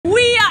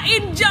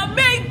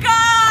Jamaica!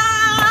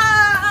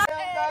 I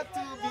have got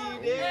to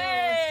be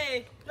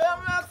there.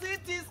 Jamrock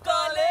City's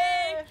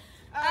calling.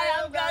 I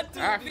have got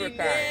to be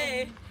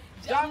there.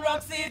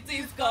 Jamrock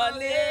City's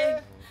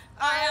calling.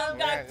 I have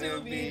got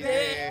to be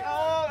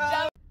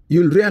there.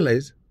 You'll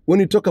realize when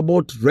you talk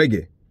about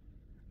reggae,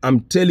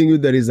 I'm telling you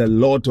there is a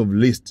lot of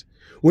list.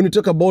 When you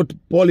talk about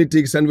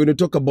politics and when you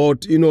talk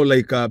about,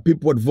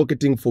 people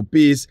advocating for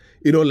peace,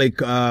 if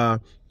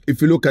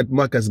you look at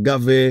Marcus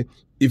Garvey,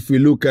 if we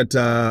look at,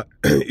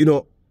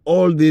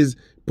 all these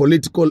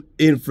political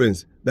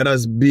influence that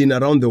has been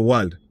around the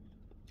world,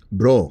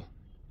 bro,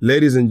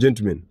 ladies and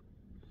gentlemen,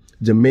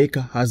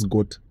 Jamaica has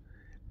got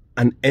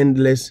an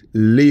endless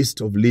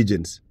list of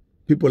legends.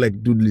 People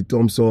like Dudley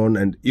Thompson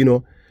and,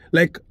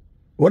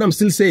 what I'm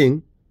still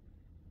saying,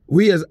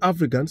 we as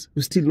Africans,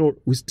 we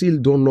still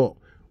don't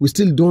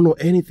know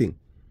anything.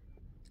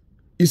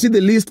 You see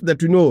the list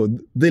that we know,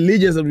 the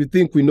legends that we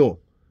think we know.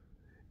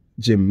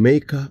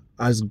 Jamaica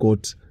has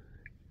got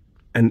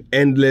an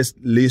endless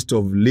list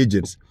of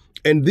legends.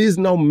 And these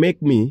now make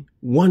me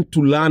want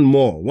to learn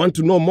more, want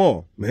to know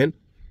more, man.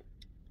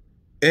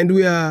 And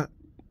we are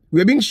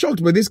being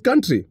shocked by this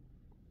country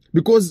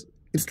because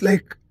it's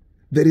like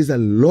there is a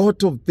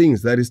lot of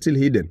things that is still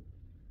hidden.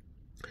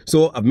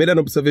 So I've made an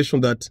observation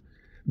that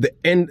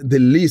the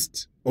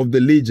list of the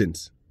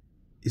legends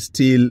is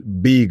still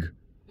big.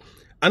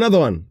 Another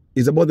one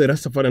is about the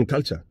Rastafarian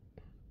culture.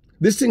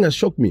 This thing has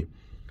shocked me.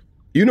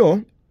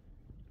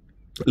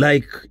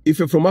 If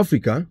you're from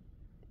Africa,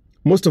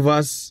 most of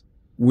us,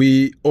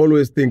 we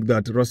always think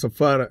that the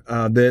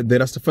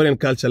Rastafarian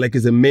culture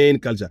is the main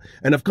culture.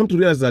 And I've come to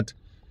realize that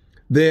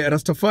the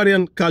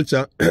Rastafarian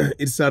culture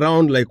is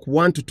around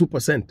 1 to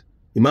 2%.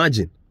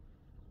 Imagine.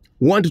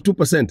 1 to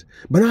 2%.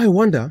 But now I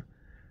wonder,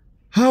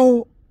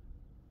 how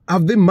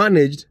have they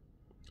managed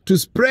to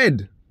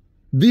spread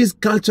this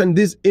culture and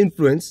this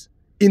influence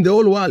in the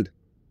whole world?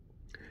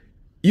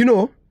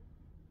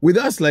 With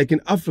us,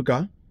 in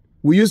Africa,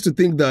 we used to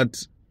think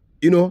that,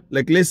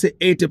 let's say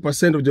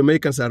 80% of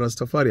Jamaicans are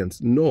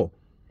Rastafarians. No.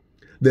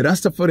 The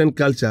Rastafarian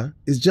culture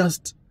is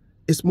just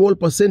a small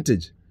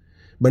percentage.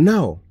 But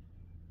now,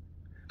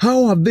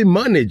 how have they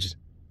managed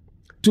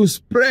to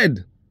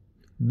spread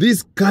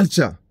this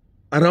culture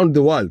around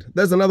the world?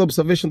 That's another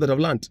observation that I've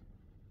learned.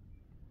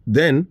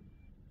 Then,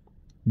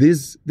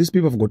 these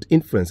people have got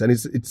influence, and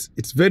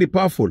it's very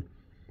powerful.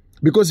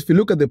 Because if you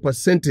look at the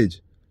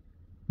percentage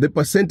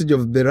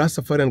of the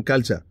Rastafarian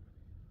culture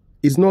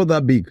is not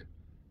that big.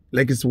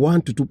 It's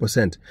 1 to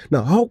 2%.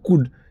 Now, how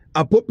could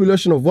a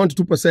population of 1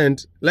 to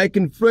 2%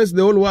 influence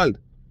the whole world?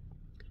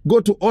 Go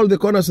to all the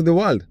corners of the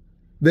world.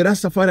 The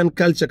Rastafarian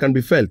culture can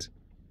be felt.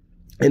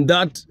 And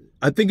that,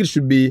 I think it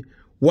should be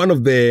one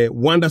of the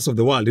wonders of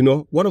the world,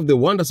 one of the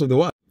wonders of the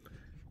world.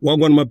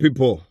 Wagwan, my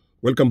people,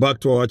 welcome back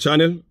to our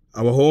channel,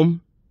 our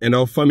home, and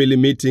our family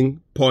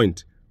meeting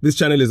point. This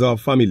channel is our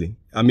family.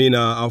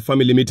 Our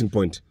family meeting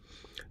point.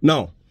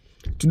 Now,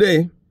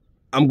 today,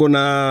 I'm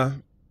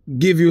gonna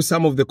give you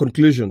some of the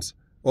conclusions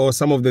or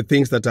some of the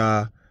things that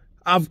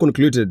I've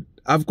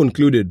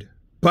concluded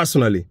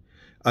personally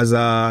as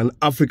an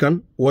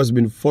African who has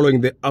been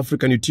following the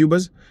African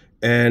YouTubers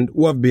and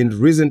who have been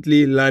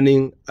recently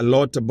learning a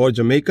lot about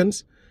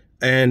Jamaicans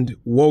and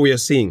what we are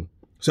seeing.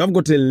 So I've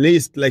got a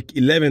list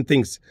 11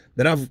 things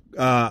that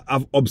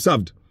I've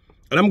observed,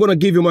 and I'm gonna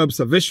give you my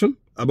observation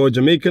about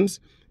Jamaicans,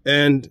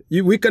 and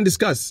we can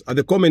discuss at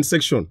the comment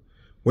section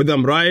whether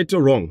I'm right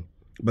or wrong.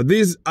 But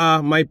these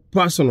are my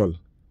personal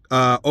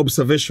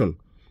observation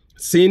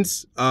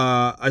since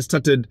I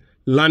started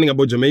learning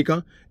about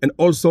Jamaica and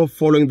also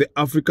following the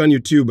African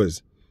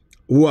YouTubers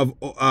who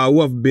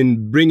have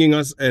been bringing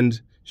us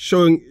and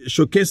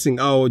showcasing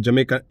how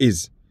Jamaica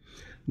is.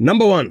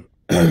 Number one,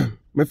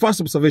 my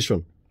first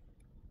observation.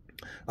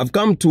 I've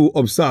come to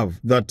observe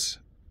that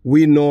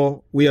we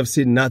have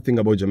seen nothing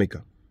about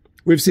Jamaica.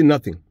 We've seen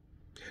nothing.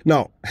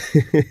 Now,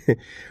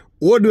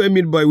 what do I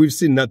mean by we've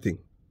seen nothing?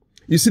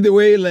 You see the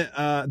way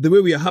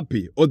we are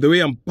happy, or the way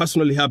I'm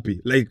personally happy.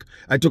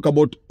 I talk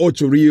about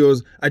Ocho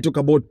Rios, I talk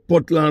about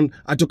Portland,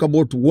 I talk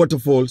about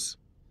waterfalls.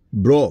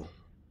 Bro,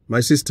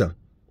 my sister,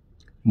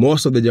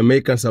 most of the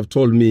Jamaicans have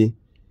told me,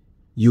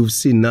 you've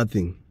seen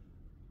nothing.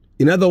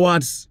 In other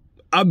words,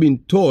 I've been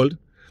told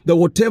that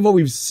whatever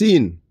we've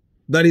seen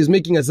that is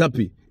making us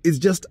happy is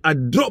just a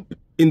drop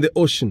in the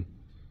ocean.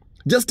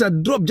 Just a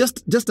drop,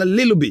 just a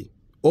little bit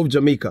of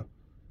Jamaica.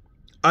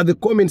 At the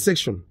comment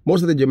section,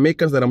 most of the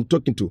Jamaicans that I'm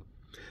talking to,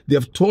 they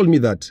have told me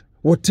that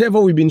whatever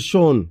we've been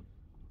shown,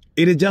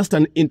 it is just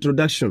an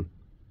introduction.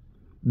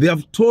 They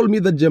have told me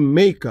that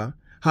Jamaica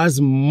has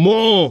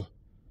more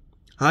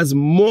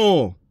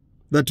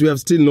that we have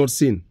still not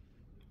seen.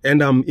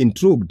 And I'm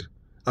intrigued.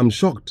 I'm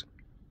shocked.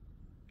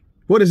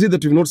 What is it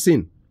that we've not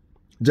seen?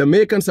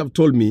 Jamaicans have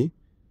told me,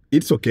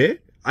 it's okay.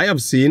 I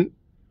have seen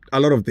a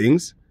lot of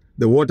things,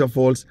 the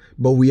waterfalls,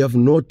 but we have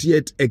not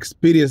yet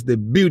experienced the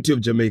beauty of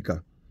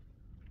Jamaica.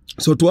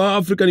 So to our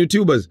African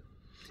YouTubers,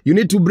 you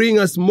need to bring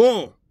us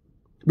more.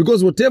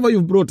 Because whatever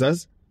you've brought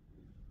us,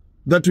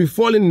 that we've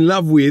fallen in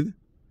love with,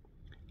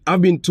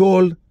 I've been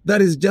told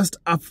that is just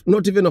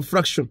not even a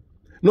fraction,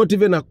 not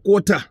even a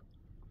quarter.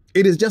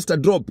 It is just a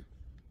drop.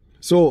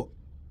 So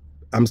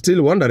I'm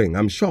still wondering.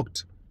 I'm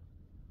shocked.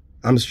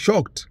 I'm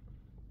shocked.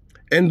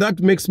 And that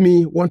makes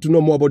me want to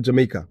know more about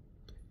Jamaica.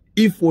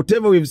 If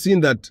whatever we've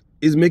seen that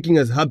is making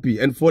us happy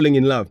and falling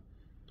in love,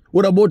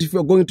 what about if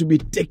we're going to be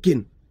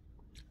taken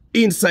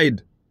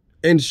inside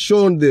and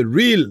shown the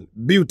real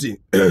beauty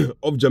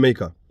of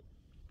Jamaica?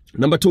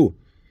 Number two,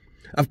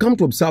 I've come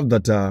to observe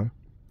that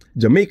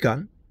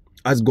Jamaica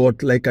has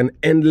got like an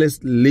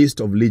endless list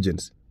of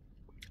legends.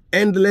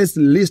 Endless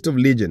list of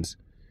legends.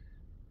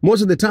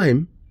 Most of the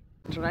time,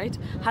 right,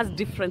 has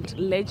different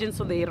legends,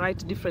 so they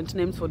write different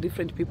names for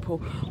different people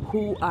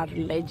who are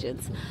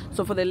legends.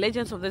 So for the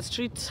legends of the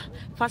street,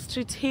 First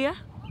Street here,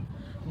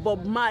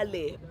 Bob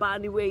Marley,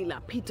 Barney Wailer,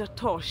 Peter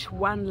Tosh,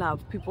 One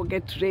Love, people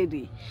get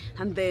ready.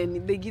 And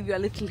then they give you a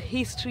little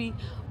history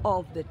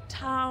of the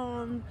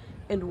town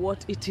and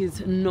what it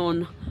is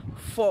known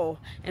for.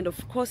 And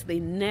of course, they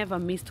never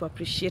miss to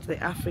appreciate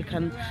the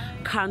African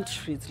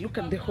countries. Look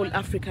at the whole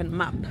African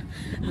map.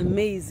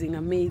 Amazing,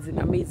 amazing,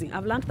 amazing.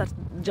 I've learned that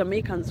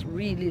Jamaicans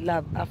really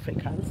love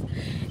Africans.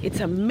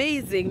 It's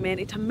amazing, man.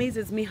 It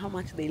amazes me how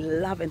much they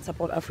love and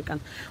support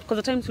Africans. Because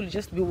at times we'll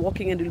just be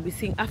walking and we'll be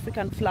seeing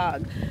African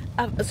flag,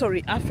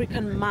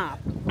 African map,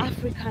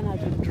 African has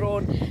been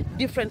drawn,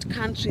 different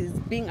countries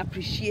being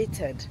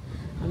appreciated.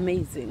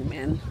 Amazing,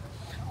 man.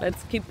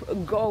 Let's keep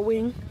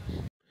going.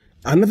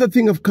 Another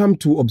thing I've come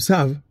to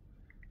observe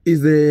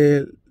is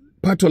the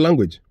Patois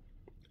language.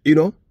 You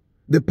know,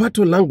 the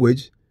Patois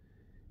language,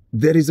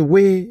 there is a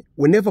way,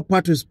 whenever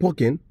Patois is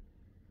spoken,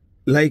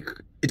 like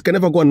it can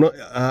never go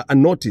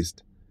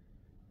unnoticed.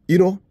 You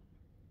know,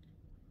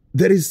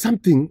 there is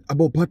something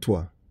about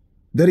Patois.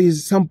 There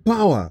is some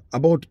power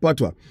about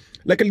Patois.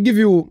 Like I'll give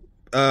you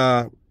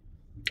a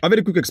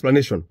very quick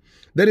explanation.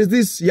 There is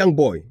this young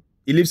boy.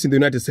 He lives in the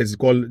United States. He's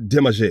called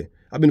Demager.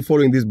 I've been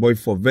following this boy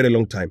for a very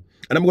long time.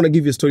 And I'm going to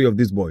give you a story of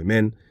this boy,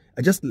 man.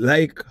 I just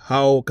like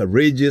how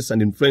courageous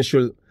and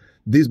influential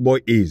this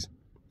boy is.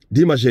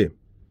 Demager.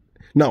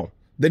 Now,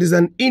 there is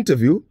an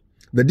interview.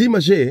 The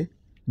Demager,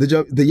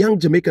 the young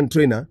Jamaican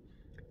trainer,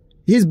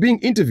 he's being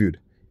interviewed.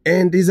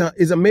 And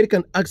his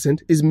American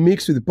accent is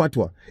mixed with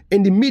Patois.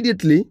 And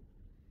immediately,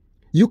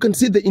 you can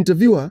see the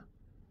interviewer,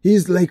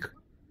 he's like,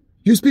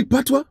 you speak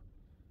Patois?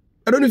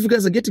 I don't know if you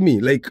guys are getting me.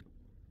 Like,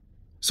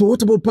 so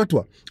what about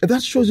Patois? And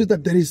that shows you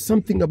that there is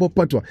something about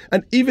Patois.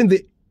 And even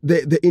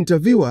the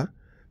interviewer,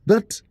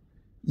 that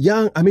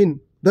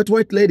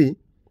white lady,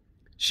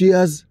 she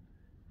has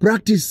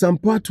practiced some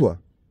Patois.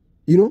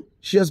 You know,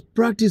 she has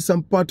practiced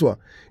some Patois.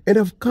 And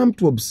I've come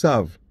to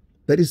observe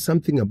there is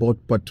something about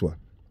Patois.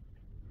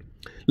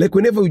 Like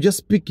whenever we just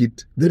speak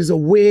it, there is a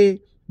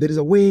way,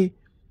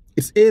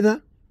 it's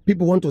either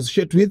people want to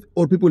associate with,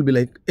 or people will be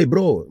like, hey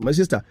bro, my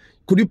sister,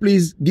 could you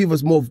please give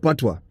us more of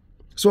Patois?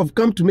 So I've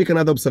come to make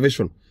another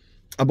observation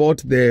about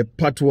the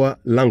Patois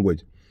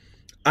language.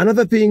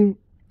 Another thing,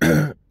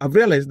 I've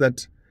realized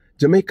that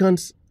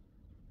Jamaicans,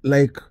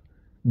 like,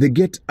 they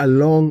get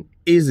along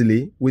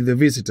easily with the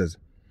visitors.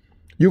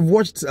 You've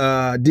watched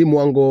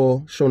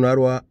Dimwango,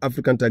 Shonarwa,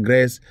 African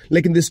Tigress,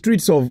 like in the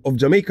streets of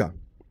Jamaica.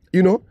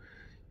 You know,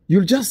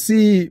 you'll just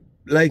see,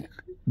 like,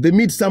 they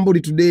meet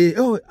somebody today.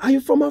 Oh, are you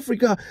from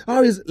Africa?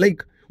 How is,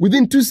 like,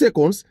 within 2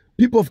 seconds,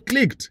 people have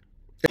clicked.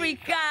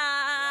 African!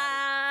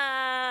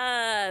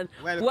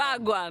 Welcome.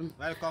 Wagwan.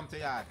 Welcome to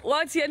Yard.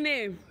 What's your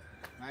name?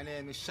 My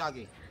name is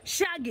Shaggy.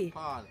 Shaggy?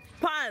 Paul.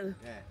 Paul?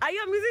 Yeah. Are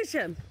you a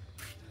musician?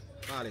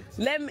 Call it.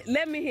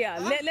 Let me hear.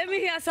 Huh? Let me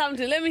hear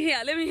something. Let me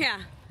hear.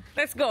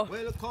 Let's go.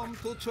 Welcome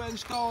to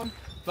Trench Town.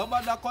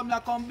 Nobody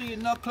come be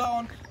no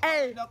clown.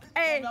 Hey,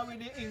 hey. With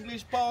the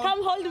English pound.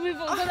 Come hold me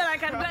so that I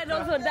can go and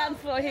also dance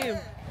for him.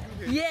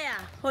 Yeah,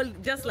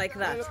 hold just like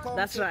that. Welcome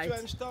That's to right.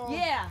 Trench Town.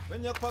 Yeah.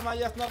 When you come and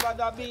yes,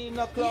 nobody be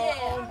no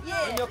clown.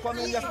 Yeah. When you come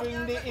in, just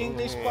bring the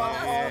English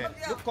pound.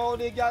 Look how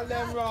the girl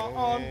them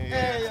run.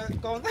 Hey,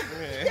 come.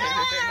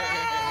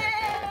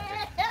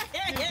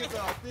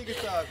 Sneak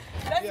it out.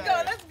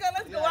 Let's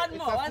go. One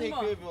more.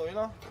 Preview, you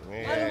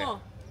know?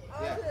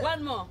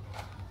 One more.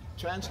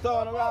 Trench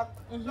Town rock.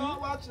 Don't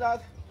watch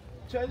that.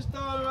 Trench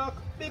Town rock.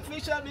 Big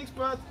fish and big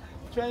spurt.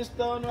 Trench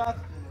Town rock.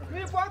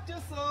 We what you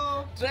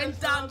saw. Trench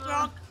Town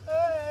rock.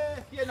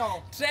 Hey, you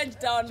know. Trench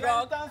Town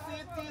rock. Trench Town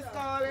City's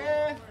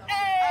calling. I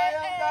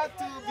have got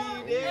to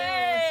be there.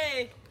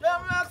 Hey.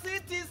 Jamrock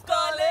City's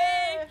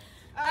Calling.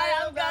 I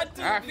have got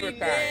to Africa. be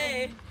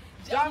there.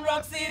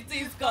 Jamrock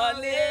City's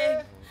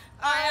calling.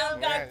 I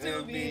have got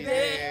to be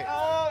there.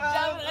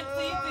 Jamrock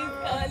City's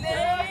calling.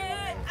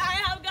 I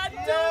have got to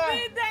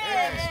be there.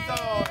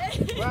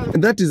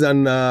 And that is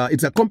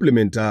it's a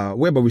compliment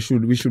whereby we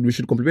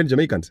should compliment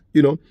Jamaicans.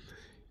 You know,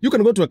 you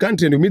can go to a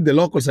country and you meet the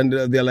locals and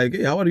they're like,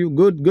 hey, how are you?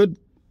 Good.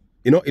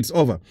 You know, it's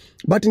over.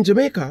 But in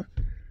Jamaica,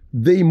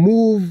 they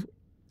move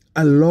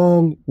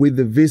along with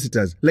the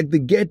visitors. Like they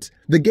get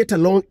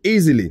along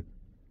easily.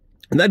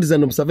 And that is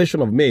an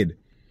observation I've made.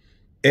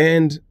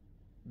 And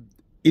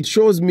it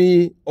shows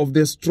me of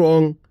their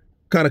strong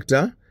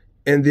character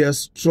and their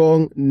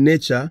strong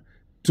nature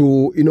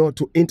to, you know,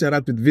 to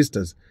interact with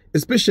visitors,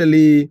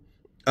 especially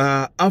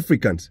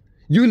Africans.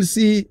 You will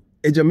see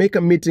a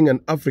Jamaican meeting an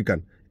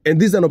African. And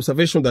this is an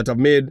observation that I've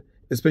made,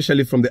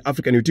 especially from the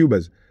African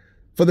YouTubers.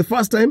 For the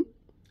first time,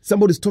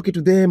 somebody's talking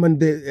to them and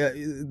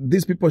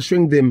these people are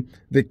showing them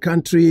the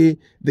country,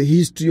 the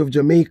history of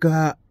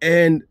Jamaica,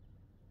 and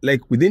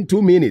like within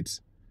 2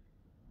 minutes,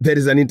 there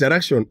is an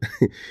interaction.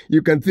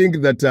 You can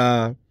think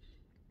that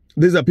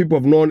these are people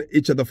who have known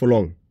each other for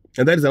long.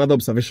 And that is another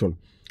observation.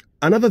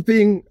 Another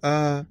thing,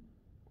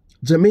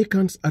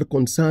 Jamaicans are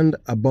concerned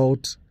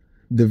about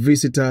the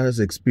visitor's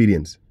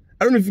experience.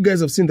 I don't know if you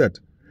guys have seen that.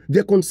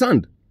 They're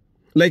concerned.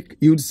 Like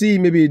you'd see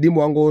maybe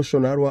Dimwango,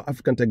 Shonarwa,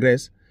 African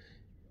Tigress.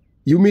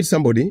 You meet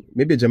somebody,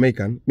 maybe a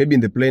Jamaican, maybe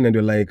in the plane, and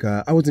you're like,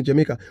 I was in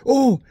Jamaica.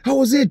 Oh, how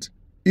was it?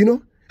 You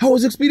know, how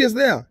was the experience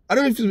there? I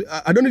don't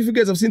know if you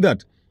guys have seen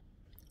that.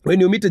 When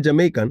you meet a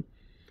Jamaican,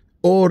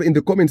 or in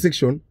the comment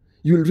section,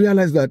 you'll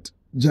realize that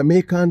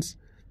Jamaicans,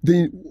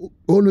 they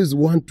always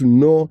want to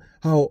know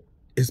how,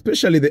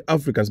 especially the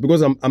Africans,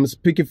 because I'm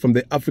speaking from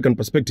the African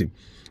perspective,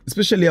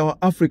 especially our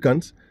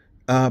Africans,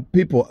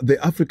 people,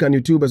 the African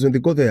YouTubers, when they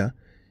go there,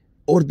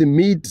 or they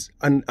meet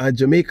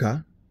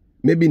Jamaica,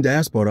 maybe in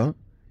diaspora,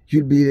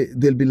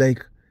 they'll be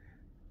like,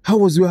 how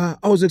was your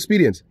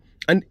experience?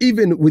 And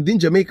even within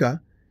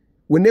Jamaica,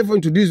 whenever you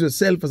introduce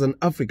yourself as an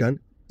African,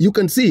 you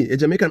can see a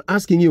Jamaican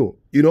asking you,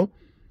 you know,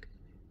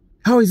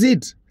 how is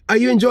it? Are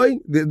you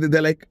enjoying?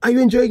 They're like, are you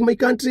enjoying my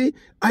country?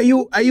 Are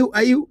you?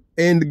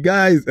 And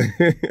guys,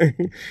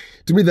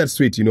 to me that's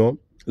sweet, you know,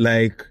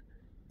 like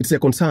it's a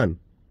concern.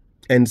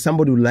 And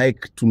somebody would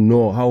like to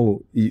know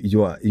how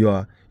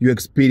your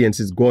experience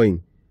is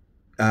going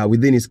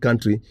within his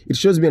country. It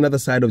shows me another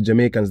side of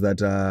Jamaicans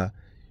that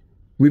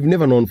we've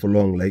never known for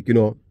long. Like, you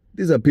know,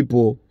 these are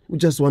people who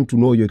just want to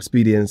know your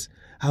experience,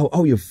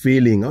 how you're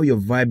feeling, how you're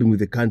vibing with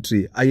the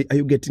country. Are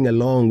you getting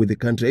along with the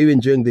country? Are you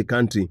enjoying the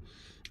country?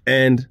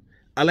 And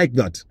I like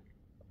that.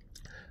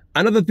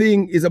 Another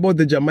thing is about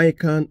the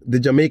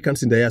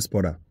Jamaicans in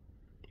diaspora.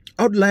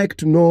 I would like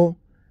to know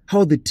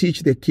how they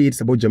teach their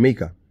kids about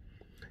Jamaica.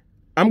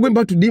 I'm going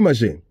back to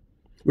Dimache.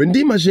 When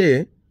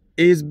Dimache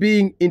is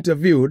being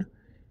interviewed,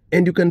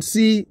 and you can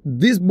see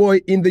this boy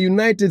in the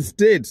United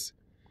States,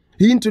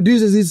 he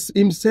introduces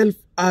himself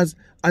as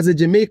a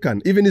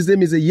Jamaican. Even his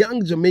name is a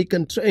young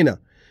Jamaican trainer.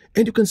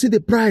 And you can see the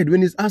pride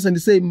when he's asked and he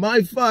say,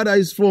 my father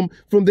is from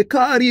the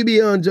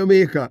Caribbean,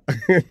 Jamaica.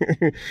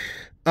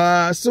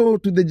 So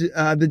to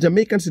the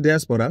Jamaicans in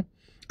diaspora,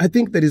 I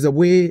think there is a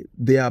way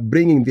they are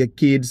bringing their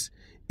kids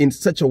in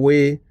such a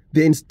way,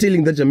 they're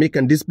instilling the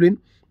Jamaican discipline,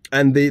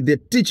 and they're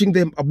teaching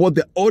them about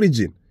their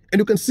origin. And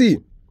you can see,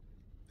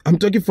 I'm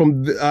talking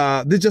from, this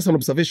is just an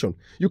observation.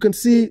 You can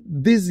see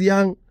this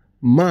young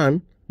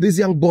man, this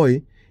young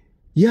boy,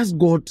 he has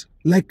got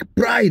like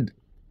pride.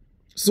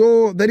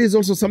 So that is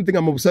also something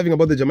I'm observing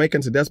about the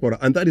Jamaicans in diaspora.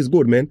 And that is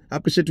good, man. I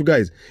appreciate you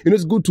guys. You know,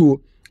 it's good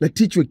to like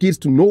teach your kids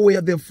to know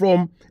where they're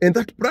from. And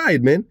that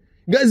pride, man.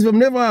 Guys, if you've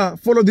never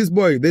followed this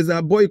boy, there's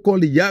a boy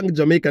called the Young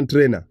Jamaican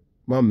Trainer.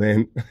 My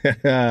man.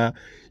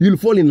 You'll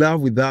fall in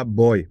love with that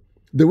boy.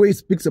 The way he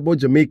speaks about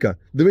Jamaica,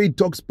 the way he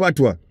talks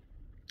patois.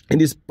 And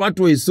his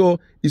patois is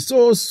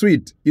so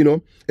sweet, you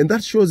know. And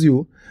that shows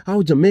you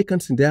how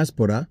Jamaicans in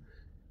diaspora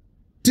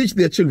teach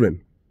their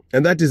children.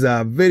 And that is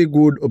a very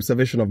good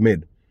observation I've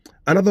made.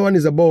 Another one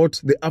is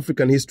about the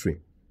African history.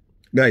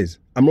 Guys,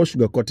 I'm not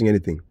sugarcoating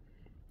anything.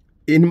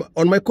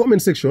 On my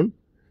comment section,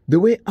 the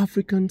way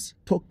Africans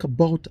talk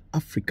about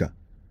Africa,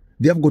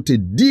 they have got a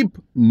deep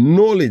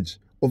knowledge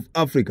of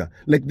Africa.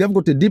 Like they've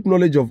got a deep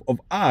knowledge of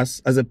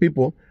us as a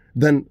people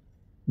than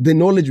the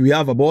knowledge we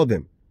have about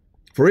them.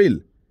 For real.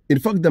 In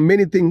fact, there are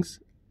many things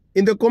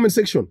in the comment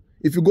section.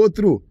 If you go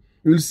through,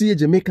 you'll see a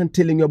Jamaican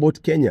telling you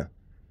about Kenya.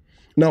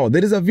 Now,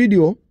 there is a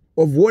video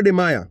of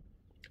Wodemaya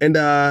and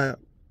a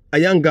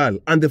young girl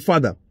and the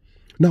father.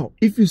 Now,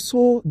 if you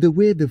saw the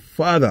way the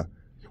father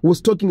was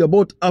talking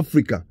about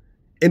Africa,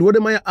 and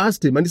Wodemaya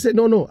asked him, and he said,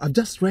 no, I've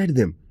just read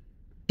them.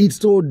 It's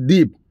so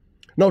deep.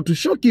 Now, to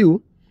shock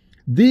you,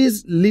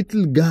 this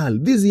little girl,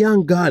 this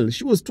young girl,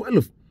 she was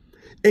 12.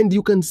 And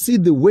you can see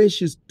the way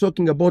she's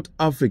talking about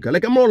Africa.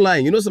 Like, I'm not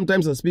lying. You know,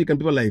 sometimes I speak and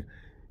people are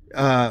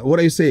like, what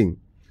are you saying?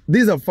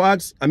 These are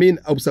facts,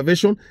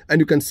 observation, and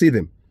you can see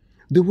them.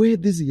 The way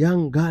this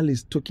young girl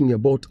is talking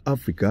about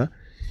Africa,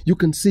 you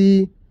can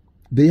see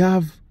they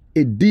have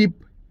a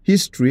deep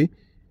history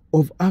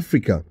of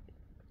Africa.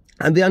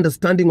 And the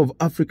understanding of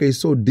Africa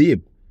is so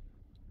deep,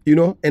 you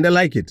know, and I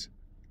like it.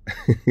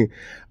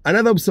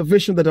 Another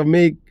observation that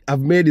I've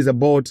made is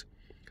about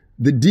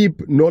the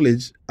deep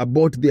knowledge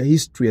about their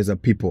history as a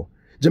people.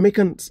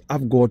 Jamaicans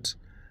have got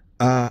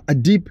a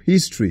deep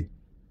history.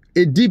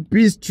 A deep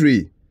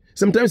history.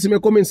 Sometimes in my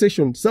comment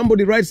section,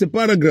 somebody writes a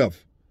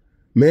paragraph.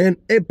 Man,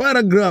 a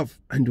paragraph.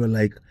 And you're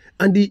like,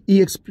 and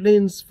he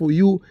explains for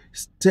you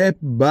step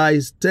by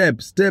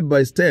step,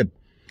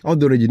 how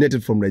they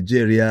originated from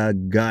Nigeria,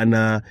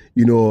 Ghana,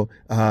 you know,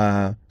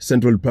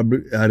 Central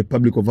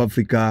Republic of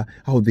Africa,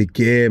 how they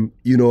came,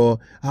 you know,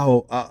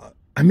 how,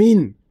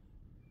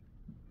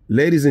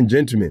 ladies and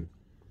gentlemen,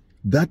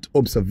 that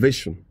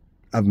observation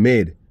I've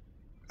made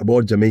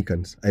about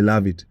Jamaicans, I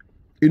love it.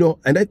 You know,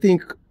 and I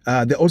think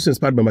they're also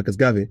inspired by Marcus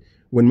Garvey,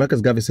 when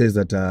Marcus Garvey says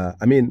that,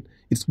 I mean,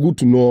 it's good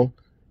to know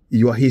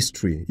your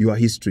history.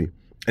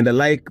 And I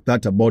like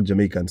that about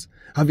Jamaicans,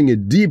 having a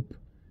deep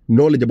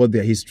knowledge about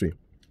their history.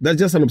 That's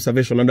just an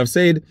observation. And I've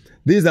said,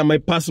 these are my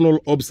personal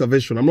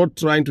observation. I'm not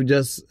trying to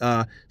just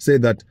say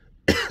that,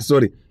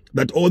 sorry,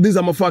 that, oh, these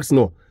are my facts.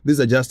 No, these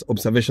are just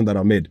observations that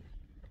are made.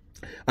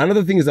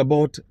 Another thing is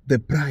about the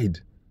pride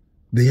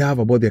they have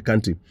about their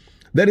country.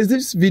 There is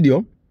this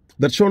video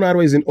that Sean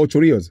Arrow is in Ocho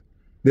Rios.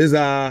 There's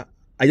a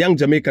young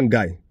Jamaican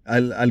guy.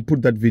 I'll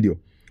put that video.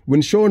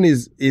 When Sean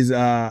is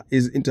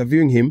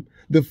interviewing him,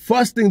 the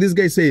first thing this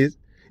guy says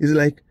is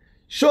like,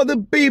 show the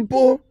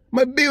people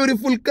my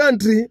beautiful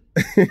country.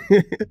 I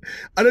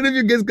don't know if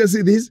you guys can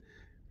see this.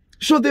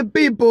 Show the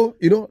people,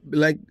 you know,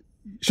 like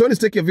Sean is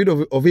taking a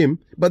video of him,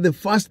 but the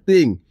first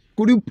thing,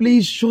 could you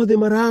please show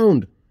them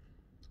around?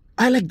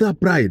 I like that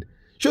pride.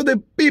 Show the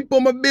people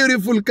my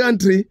beautiful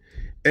country.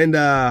 And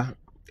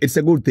it's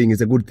a good thing.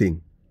 It's a good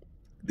thing.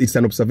 It's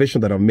an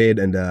observation that I've made,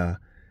 and there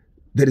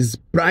is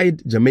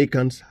pride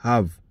Jamaicans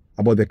have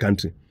about their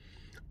country.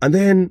 And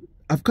then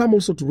I've come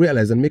also to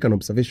realize and make an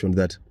observation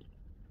that,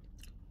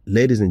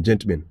 ladies and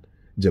gentlemen,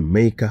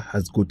 Jamaica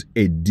has got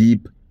a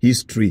deep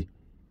history.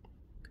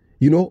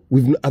 You know,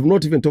 I've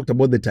not even talked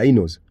about the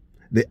Tainos,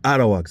 the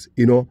Arawaks,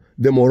 you know,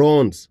 the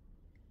Morons,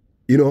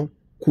 you know,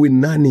 Queen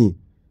Nani,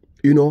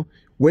 you know,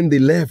 when they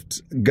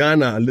left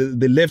Ghana,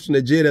 they left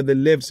Nigeria, they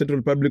left Central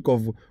Republic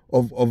of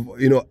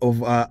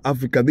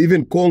Africa,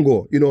 even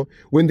Congo, you know,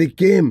 when they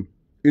came,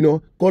 you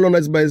know,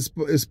 colonized by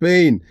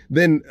Spain,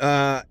 then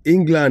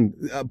England,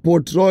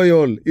 Port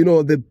Royal, you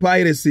know, the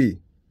piracy,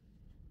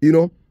 you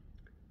know,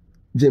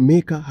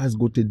 Jamaica has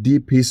got a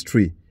deep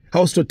history,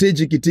 how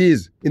strategic it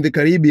is in the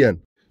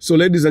Caribbean. So,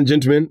 ladies and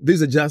gentlemen,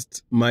 these are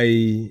just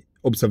my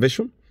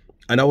observation.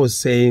 And I was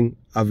saying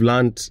I've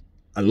learned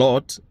a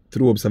lot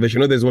through observation.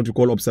 You know, there's what we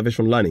call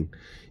observation learning.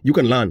 You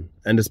can learn,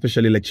 and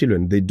especially like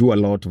children, they do a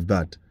lot of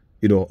that,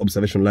 you know,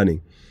 observation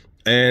learning.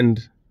 And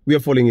we are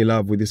falling in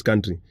love with this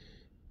country.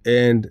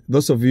 And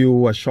those of you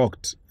who are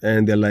shocked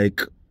and they're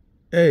like,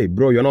 hey,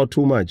 bro, you're not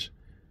too much.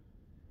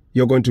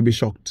 You're going to be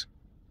shocked.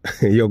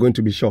 You're going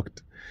to be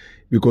shocked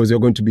because you're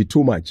going to be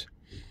too much.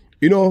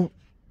 You know,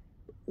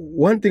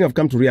 one thing I've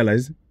come to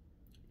realize,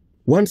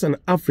 once an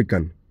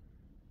African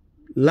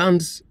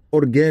learns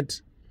or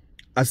gets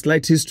a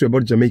slight history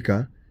about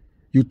Jamaica,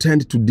 you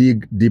tend to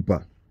dig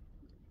deeper.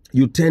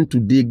 You tend to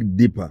dig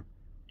deeper.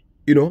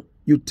 You know,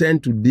 you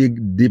tend to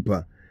dig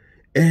deeper.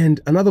 And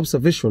another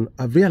observation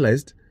I've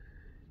realized,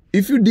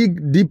 if you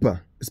dig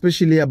deeper,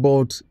 especially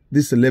about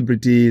the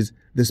celebrities,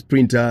 the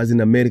sprinters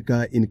in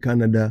America, in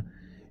Canada,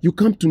 you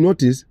come to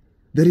notice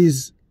there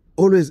is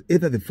always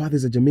either the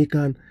fathers are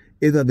Jamaican,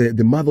 either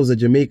the mothers are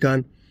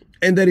Jamaican,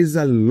 and there is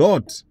a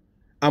lot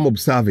I'm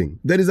observing.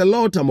 There is a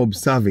lot I'm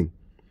observing.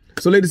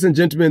 So, ladies and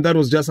gentlemen, that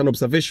was just an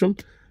observation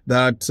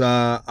that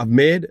I've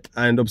made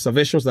and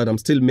observations that I'm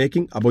still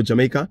making about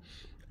Jamaica.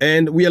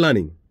 And we are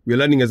learning. We are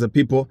learning as a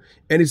people,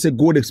 and it's a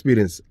good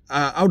experience.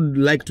 I would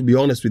like to be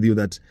honest with you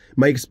that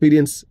my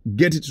experience,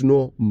 getting to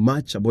know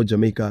much about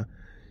Jamaica,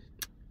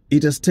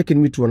 it has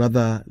taken me to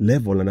another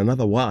level and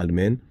another world,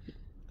 man.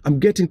 I'm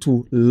getting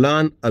to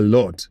learn a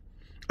lot.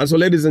 And so,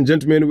 ladies and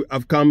gentlemen,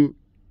 I've come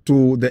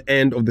to the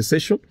end of the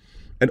session.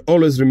 And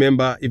always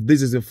remember, if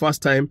this is the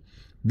first time,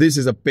 this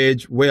is a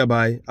page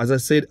whereby, as I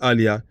said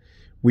earlier,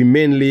 we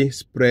mainly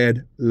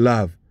spread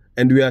love.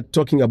 And we are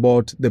talking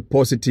about the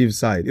positive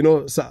side. You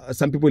know,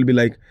 some people will be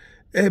like,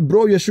 hey,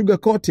 bro, you're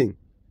sugarcoating.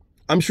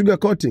 I'm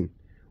sugarcoating.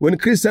 When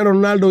Cristiano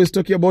Ronaldo is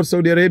talking about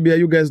Saudi Arabia,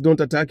 you guys don't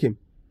attack him.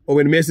 Or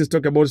when Messi is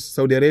talking about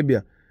Saudi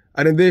Arabia,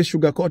 aren't they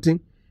sugarcoating?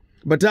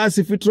 But us,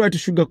 if we try to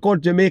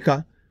sugarcoat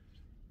Jamaica,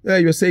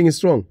 you're saying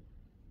it's wrong.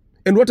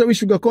 And what are we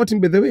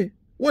sugarcoating, by the way?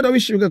 What are we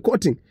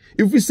sugarcoating?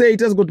 If we say it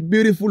has got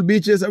beautiful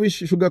beaches, are we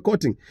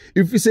sugarcoating?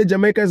 If we say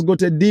Jamaica has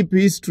got a deep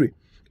history,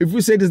 if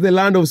we say it is the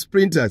land of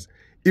sprinters,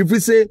 if we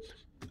say,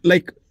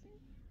 like,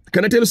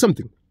 can I tell you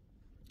something?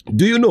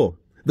 Do you know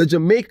that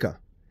Jamaica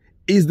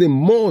is the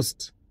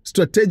most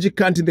strategic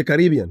country in the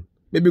Caribbean?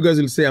 Maybe you guys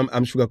will say I'm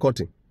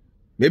sugarcoating.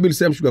 Maybe you'll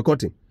say I'm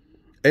sugarcoating.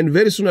 And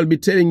very soon I'll be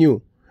telling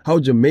you how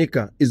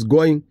Jamaica is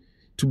going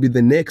to be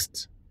the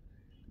next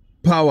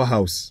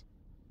powerhouse,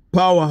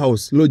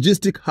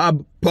 logistic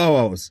hub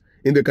powerhouse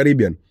in the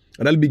Caribbean.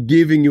 And I'll be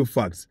giving you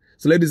facts.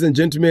 So, ladies and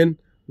gentlemen,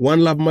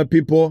 one love, my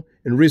people,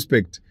 and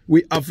respect.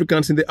 We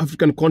Africans in the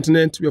African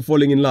continent, we are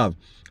falling in love.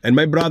 And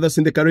my brothers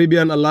in the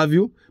Caribbean, I love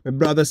you. My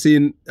brothers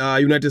in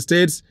United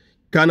States,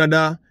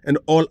 Canada, and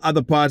all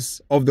other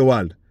parts of the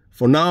world.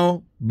 For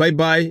now,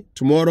 bye-bye.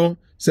 Tomorrow,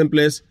 same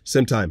place,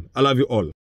 same time. I love you all.